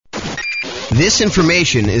This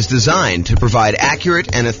information is designed to provide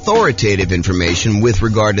accurate and authoritative information with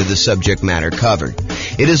regard to the subject matter covered.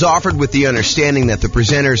 It is offered with the understanding that the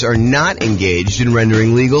presenters are not engaged in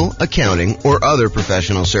rendering legal, accounting, or other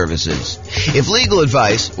professional services. If legal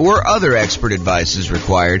advice or other expert advice is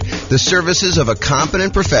required, the services of a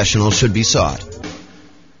competent professional should be sought.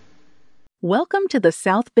 Welcome to the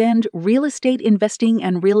South Bend Real Estate Investing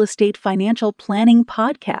and Real Estate Financial Planning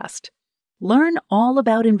Podcast. Learn all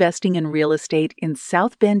about investing in real estate in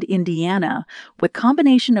South Bend, Indiana, with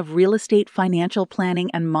combination of real estate financial planning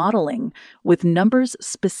and modeling with numbers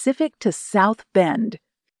specific to South Bend,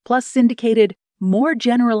 plus syndicated, more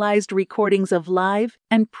generalized recordings of live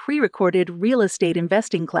and pre-recorded real estate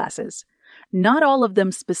investing classes, not all of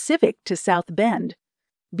them specific to South Bend.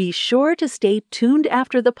 Be sure to stay tuned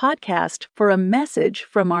after the podcast for a message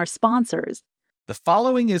from our sponsors. The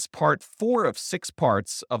following is part 4 of 6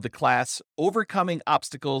 parts of the class, Overcoming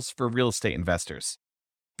Obstacles for Real Estate Investors.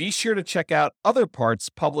 Be sure to check out other parts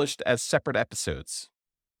published as separate episodes.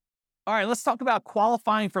 All right, let's talk about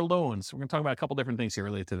qualifying for loans. We're going to talk about a couple different things here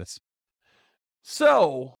related to this.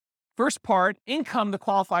 So, first part, income to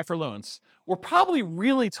qualify for loans. We're probably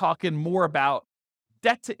really talking more about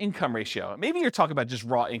debt to income ratio. Maybe you're talking about just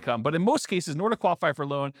raw income, but in most cases, in order to qualify for a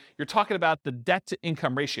loan, you're talking about the debt to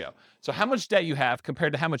income ratio. So how much debt you have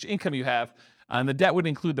compared to how much income you have, and the debt would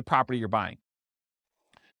include the property you're buying.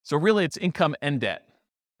 So really it's income and debt.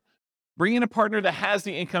 Bring in a partner that has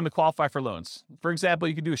the income to qualify for loans. For example,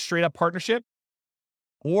 you could do a straight up partnership,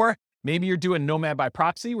 or maybe you're doing nomad by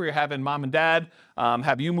proxy where you're having mom and dad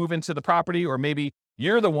have you move into the property, or maybe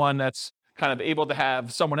you're the one that's kind of able to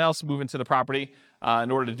have someone else move into the property.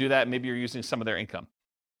 In order to do that, maybe you're using some of their income.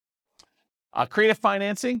 Creative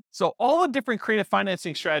financing. So all the different creative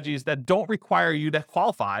financing strategies that don't require you to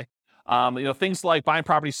qualify, things like buying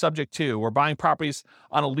properties subject to, or buying properties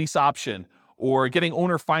on a lease option, or getting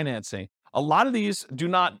owner financing. A lot of these do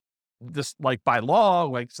not, just like by law,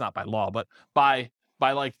 like it's not by law, but by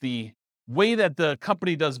like the way that the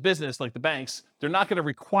company does business, like the banks, they're not going to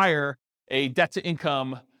require a debt to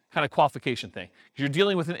income kind of qualification thing. You're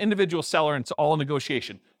dealing with an individual seller and it's all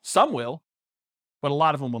negotiation. Some will, but a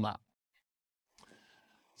lot of them will not.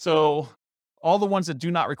 So all the ones that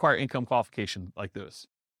do not require income qualification, like those.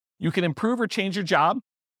 You can improve or change your job.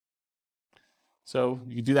 So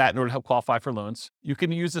you can do that in order to help qualify for loans. You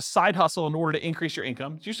can use a side hustle in order to increase your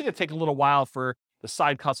income. It's usually going to take a little while for the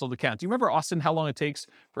side hustle to count. Do you remember, Austin, how long it takes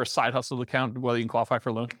for a side hustle to count whether you can qualify for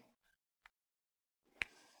a loan?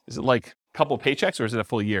 Is it like a couple of paychecks, or is it a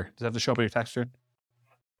full year? Does it have to show up on your tax return?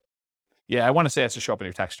 Yeah, I want to say it has to show up on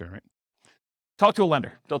your tax return, right? Talk to a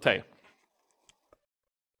lender. They'll tell you.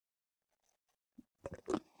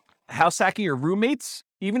 House hacking your roommates,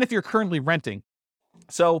 even if you're currently renting.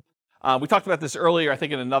 So we talked about this earlier, I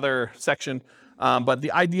think in another section, but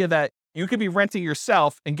the idea that you could be renting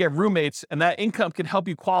yourself and get roommates, and that income can help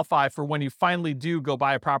you qualify for when you finally do go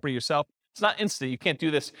buy a property yourself. It's not instant. You can't do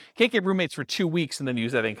this. You can't get roommates for 2 weeks and then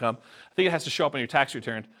use that income. I think it has to show up on your tax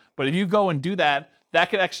return. But if you go and do that, that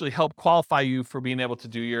could actually help qualify you for being able to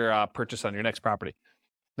do your purchase on your next property.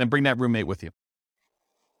 Then bring that roommate with you.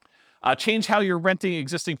 Change how you're renting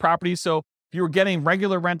existing properties. So if you were getting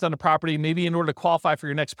regular rent on a property, maybe in order to qualify for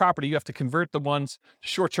your next property, you have to convert the ones to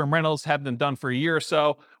short-term rentals, have them done for a year or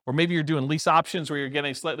so. Or maybe you're doing lease options where you're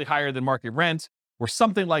getting slightly higher than market rent, or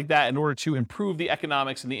something like that in order to improve the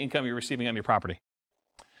economics and the income you're receiving on your property.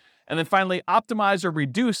 And then finally, optimize or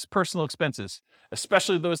reduce personal expenses,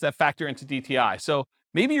 especially those that factor into DTI. So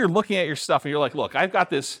maybe you're looking at your stuff and you're like, look, I've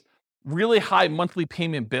got this really high monthly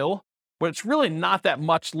payment bill, but it's really not that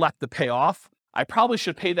much left to pay off. I probably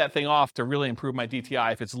should pay that thing off to really improve my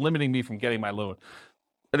DTI if it's limiting me from getting my loan.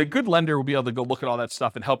 And a good lender will be able to go look at all that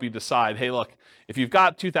stuff and help you decide, hey, look, if you've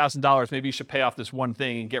got $2,000, maybe you should pay off this one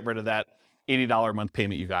thing and get rid of that $80 a month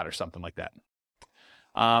payment you got, or something like that.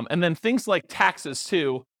 And then things like taxes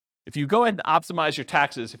too. If you go ahead and optimize your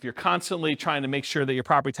taxes, if you're constantly trying to make sure that your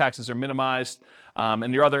property taxes are minimized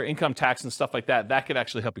and your other income tax and stuff like that, that could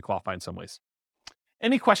actually help you qualify in some ways.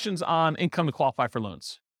 Any questions on income to qualify for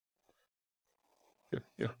loans?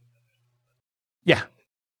 Yeah.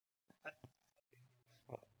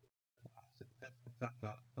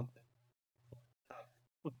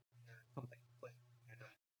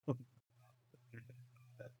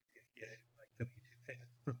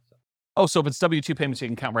 Oh, so if it's W-2 payments, you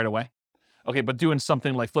can count right away? Okay, but doing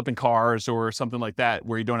something like flipping cars or something like that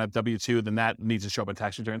where you don't have W-2, then that needs to show up on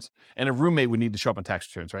tax returns. And a roommate would need to show up on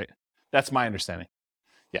tax returns, right? That's my understanding.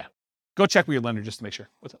 Yeah. Go check with your lender just to make sure.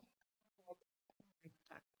 What's up?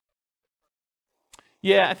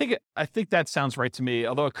 Yeah, I think that sounds right to me,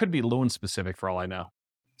 although it could be loan specific for all I know.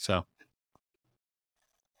 So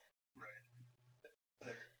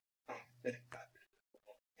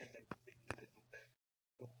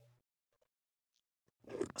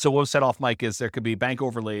So what was set off, Mike, is there could be bank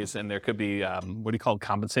overlays and there could be, what do you call it,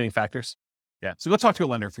 compensating factors? Yeah. So go talk to a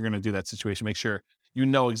lender if you're going to do that situation. Make sure you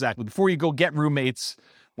know exactly before you go get roommates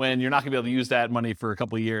when you're not going to be able to use that money for a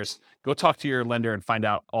couple of years. Go talk to your lender and find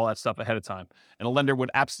out all that stuff ahead of time. And a lender would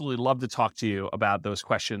absolutely love to talk to you about those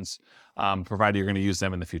questions, provided you're going to use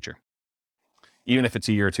them in the future, even if it's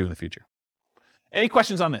a year or two in the future. Any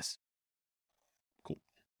questions on this? Cool.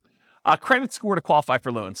 Credit score to qualify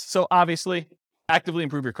for loans. So obviously, actively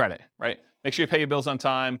improve your credit, right? Make sure you pay your bills on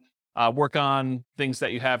time. Work on things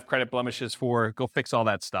that you have credit blemishes for. Go fix all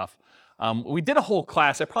that stuff. We did a whole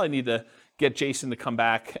class. I probably need to get Jason to come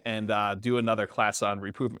back and do another class on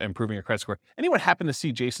improving your credit score. Anyone happen to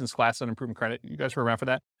see Jason's class on improving credit? You guys were around for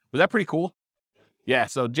that? Was that pretty cool? Yeah,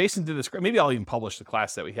 so Jason did this. Maybe I'll even publish the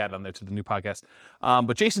class that we had on there to the new podcast.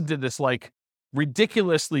 But Jason did this like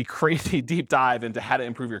ridiculously crazy deep dive into how to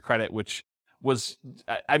improve your credit, which was,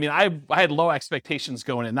 I mean, I had low expectations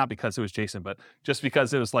going in, not because it was Jason, but just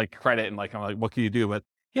because it was like credit and like, I'm like, what can you do? But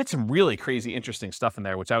he had some really crazy, interesting stuff in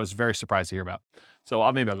there, which I was very surprised to hear about. So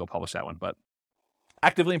maybe I'll go publish that one. But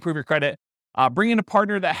actively improve your credit. Bring in a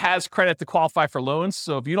partner that has credit to qualify for loans.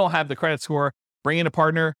 So if you don't have the credit score, bring in a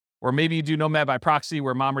partner, or maybe you do Nomad by proxy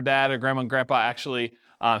where mom or dad or grandma and grandpa actually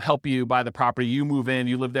help you buy the property. You move in,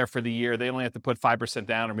 you live there for the year. They only have to put 5%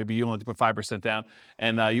 down, or maybe you only have to put 5% down,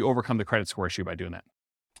 and you overcome the credit score issue by doing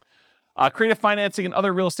that. Creative financing and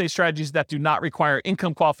other real estate strategies that do not require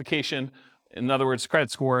income qualification. In other words,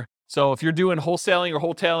 credit score. So if you're doing wholesaling or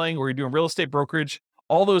wholetailing, or you're doing real estate brokerage,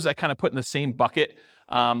 all those I kind of put in the same bucket.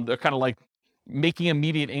 They're kind of like making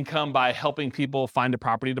immediate income by helping people find a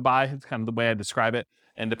property to buy. It's kind of the way I describe it.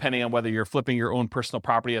 And depending on whether you're flipping your own personal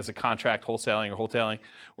property as a contract, wholesaling or wholetailing,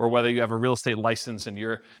 or whether you have a real estate license and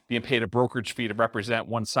you're being paid a brokerage fee to represent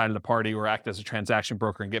one side of the party or act as a transaction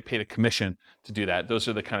broker and get paid a commission to do that. Those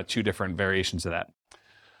are the kind of two different variations of that.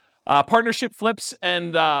 Partnership flips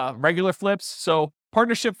and regular flips. So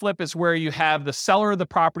partnership flip is where you have the seller of the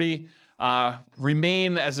property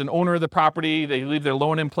remain as an owner of the property. They leave their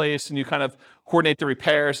loan in place and you kind of coordinate the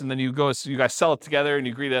repairs, and then you guys sell it together and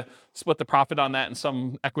you agree to split the profit on that in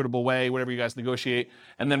some equitable way, whatever you guys negotiate.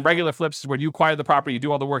 And then regular flips is where you acquire the property, you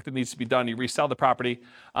do all the work that needs to be done, you resell the property.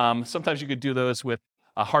 Sometimes you could do those with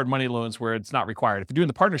hard money loans where it's not required. If you're doing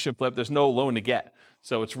the partnership flip, there's no loan to get.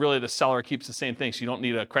 So it's really the seller keeps the same thing, so you don't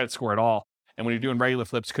need a credit score at all. And when you're doing regular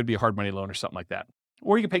flips, it could be a hard money loan or something like that.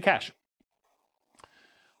 Or you can pay cash.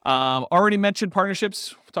 Already mentioned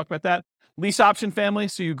partnerships. We'll talk about that. Lease option family.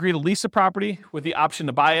 So you agree to lease a property with the option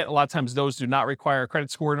to buy it. A lot of times those do not require a credit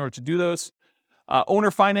score in order to do those. Owner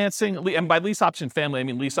financing. And by lease option family, I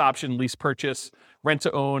mean lease option, lease purchase, rent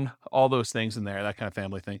to own, all those things in there, that kind of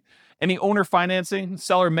family thing. Any owner financing,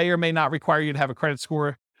 seller may or may not require you to have a credit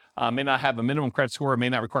score, may not have a minimum credit score, may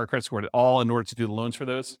not require a credit score at all in order to do the loans for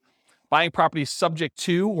those. Buying properties subject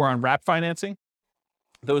to or on wrap financing.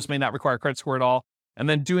 Those may not require a credit score at all. And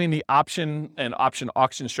then doing the option and option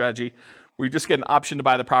auction strategy, where you just get an option to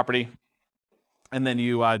buy the property, and then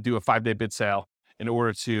you do a 5-day bid sale in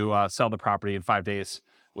order to sell the property in 5 days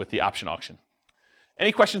with the option auction.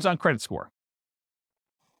 Any questions on credit score?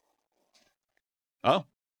 Oh.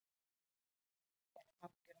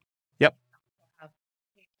 Yep.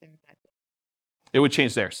 It would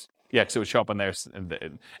change theirs. Yeah, because it would show up on theirs. And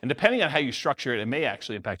depending on how you structure it, it may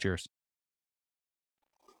actually impact yours.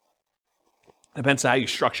 Depends on how you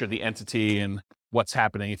structure the entity and what's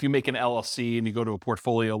happening. If you make an LLC and you go to a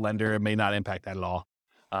portfolio lender, it may not impact that at all.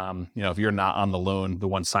 If you're not on the loan, the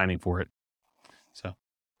one signing for it. So,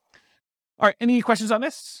 all right, any questions on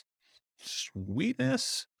this?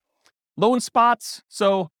 Sweetness. Loan spots.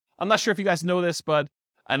 So I'm not sure if you guys know this, but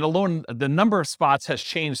the number of spots has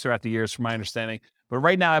changed throughout the years from my understanding. But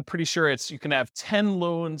right now, I'm pretty sure you can have 10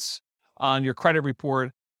 loans on your credit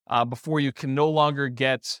report before you can no longer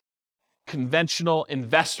get conventional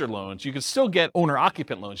investor loans. You can still get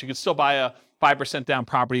owner-occupant loans. You can still buy a 5% down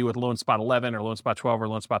property with loan spot 11 or loan spot 12 or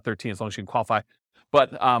loan spot 13 as long as you can qualify.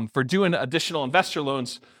 But for doing additional investor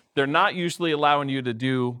loans, they're not usually allowing you to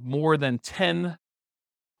do more than 10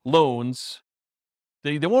 loans.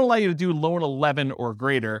 They won't allow you to do loan 11 or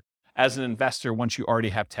greater as an investor once you already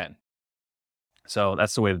have 10. So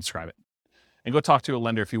that's the way to describe it. And go talk to a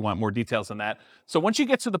lender if you want more details on that. So once you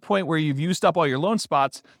get to the point where you've used up all your loan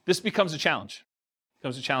spots, this becomes a challenge. It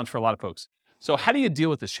becomes a challenge for a lot of folks. So how do you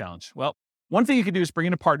deal with this challenge? Well, one thing you can do is bring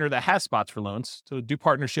in a partner that has spots for loans. So do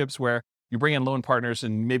partnerships where you bring in loan partners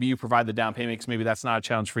and maybe you provide the down payment because maybe that's not a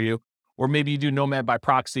challenge for you. Or maybe you do Nomad by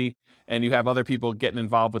proxy and you have other people getting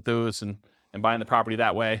involved with those and buying the property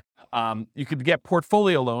that way. You could get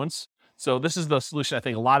portfolio loans. So this is the solution I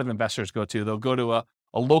think a lot of investors go to. They'll go to a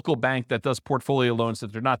a local bank that does portfolio loans,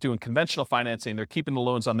 that they're not doing conventional financing, they're keeping the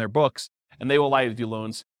loans on their books, and they will allow you to do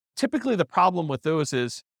loans. Typically, the problem with those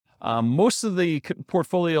is most of the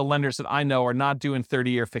portfolio lenders that I know are not doing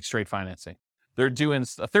 30-year fixed rate financing. They're doing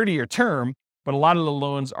a 30-year term, but a lot of the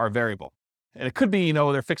loans are variable. And it could be,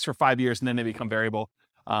 they're fixed for 5 years and then they become variable.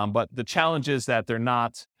 But the challenge is that they're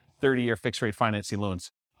not 30-year fixed rate financing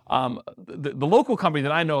loans. The local company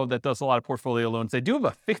that I know that does a lot of portfolio loans, they do have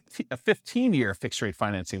a 15-year fixed rate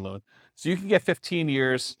financing loan. So you can get 15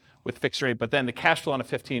 years with fixed rate, but then the cash flow on a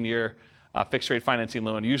 15-year fixed rate financing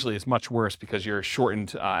loan usually is much worse because your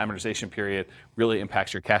shortened amortization period really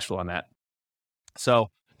impacts your cash flow on that. So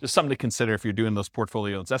just something to consider if you're doing those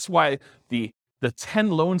portfolio loans. That's why the 10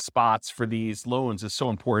 loan spots for these loans is so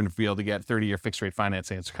important to be able to get 30-year fixed rate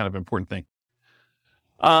financing. It's kind of an important thing.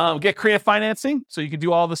 Get creative financing. So you can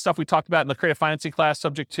do all the stuff we talked about in the creative financing class,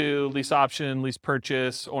 subject to lease option, lease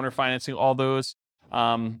purchase, owner financing, all those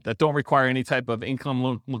that don't require any type of income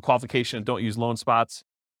loan qualification and don't use loan spots.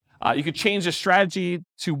 You could change the strategy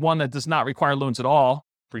to one that does not require loans at all.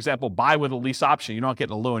 For example, buy with a lease option. You're not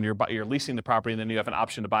getting a loan. You're leasing the property and then you have an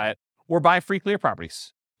option to buy it, or buy free clear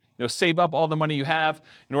properties. Save up all the money you have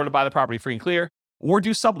in order to buy the property free and clear, or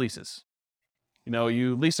do subleases.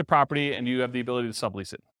 You lease a property and you have the ability to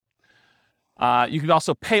sublease it. You can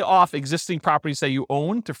also pay off existing properties that you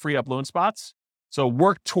own to free up loan spots. So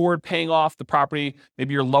work toward paying off the property,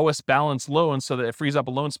 maybe your lowest balance loan, so that it frees up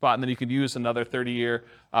a loan spot, and then you could use another 30-year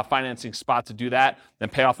financing spot to do that, then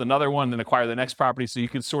pay off another one, then acquire the next property. So you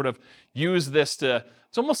can sort of use this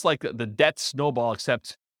it's almost like the debt snowball,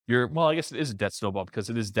 except I guess it is a debt snowball because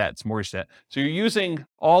it is debt, it's mortgage debt. So you're using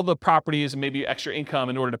all the properties and maybe extra income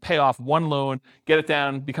in order to pay off one loan, get it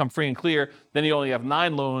down, become free and clear. Then you only have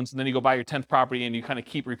 9 loans, and then you go buy your 10th property, and you kind of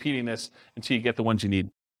keep repeating this until you get the ones you need.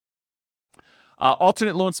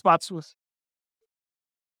 Alternate loan spots with...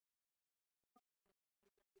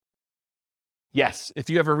 Yes, if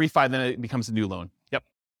you have a refi, then it becomes a new loan. Yep,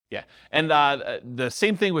 yeah. And the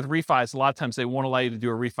same thing with refis. A lot of times they won't allow you to do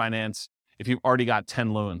a refinance if you've already got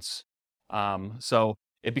 10 loans. So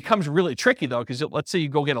it becomes really tricky though, because let's say you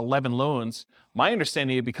go get 11 loans. My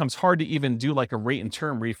understanding, it becomes hard to even do like a rate and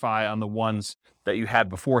term refi on the ones that you had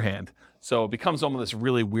beforehand. So it becomes almost this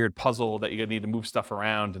really weird puzzle that you need to move stuff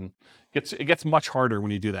around, and it gets much harder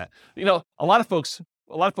when you do that. A lot of folks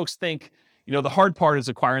think, the hard part is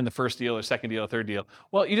acquiring the first deal or second deal or third deal.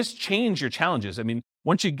 Well, you just change your challenges. I mean,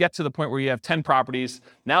 once you get to the point where you have 10 properties,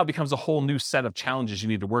 now it becomes a whole new set of challenges you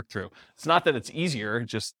need to work through. It's not that it's easier,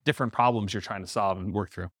 just different problems you're trying to solve and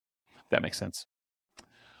work through. If that makes sense.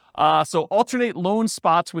 So alternate loan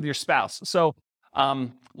spots with your spouse. So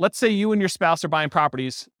let's say you and your spouse are buying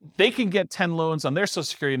properties. They can get 10 loans on their Social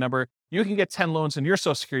Security number. You can get 10 loans on your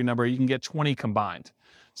Social Security number. You can get 20 combined.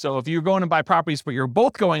 So if you're going to buy properties, but you're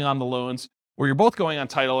both going on the loans, or you're both going on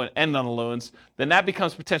title and end on the loans, then that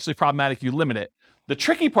becomes potentially problematic. You limit it. The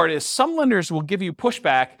tricky part is some lenders will give you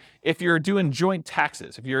pushback if you're doing joint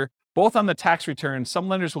taxes. If you're both on the tax return, some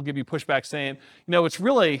lenders will give you pushback saying, it's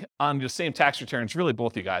really on the same tax return. It's really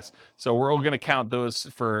both you guys. So we're all going to count those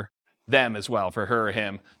for them as well, for her or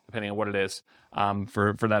him, depending on what it is,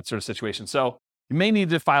 for that sort of situation. So you may need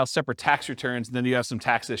to file separate tax returns, and then you have some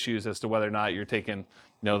tax issues as to whether or not you're taking,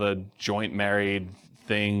 the joint married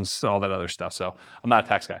things, all that other stuff. So I'm not a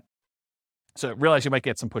tax guy. So realize you might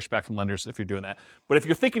get some pushback from lenders if you're doing that. But if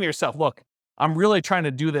you're thinking to yourself, look, I'm really trying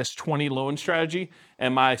to do this 20 loan strategy,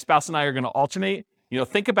 and my spouse and I are going to alternate,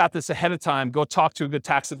 think about this ahead of time. Go talk to a good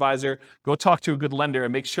tax advisor, go talk to a good lender,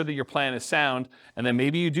 and make sure that your plan is sound. And then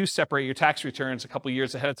maybe you do separate your tax returns a couple of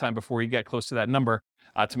years ahead of time before you get close to that number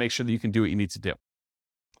to make sure that you can do what you need to do.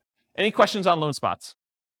 Any questions on loan spots?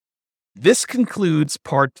 This concludes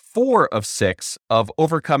part 4 of 6 of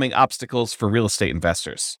Overcoming Obstacles for Real Estate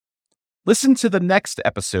Investors. Listen to the next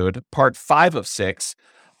episode, part 5 of 6,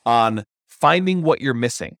 on finding what you're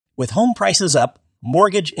missing. With home prices up,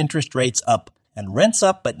 mortgage interest rates up, and rents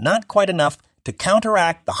up but not quite enough to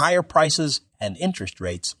counteract the higher prices and interest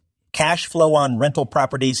rates, cash flow on rental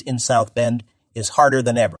properties in South Bend is harder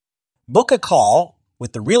than ever. Book a call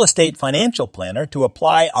with the Real Estate Financial Planner to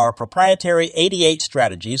apply our proprietary 88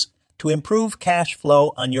 strategies to improve cash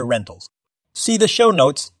flow on your rentals. See the show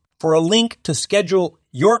notes for a link to schedule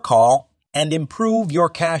your call and improve your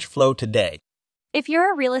cash flow today. If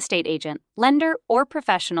you're a real estate agent, lender, or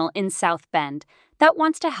professional in South Bend that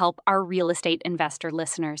wants to help our real estate investor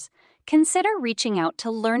listeners, consider reaching out to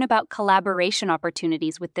learn about collaboration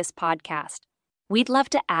opportunities with this podcast. We'd love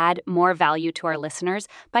to add more value to our listeners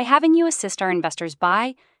by having you assist our investors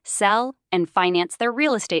buy, sell, and finance their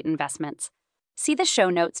real estate investments. See the show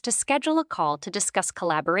notes to schedule a call to discuss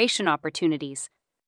collaboration opportunities.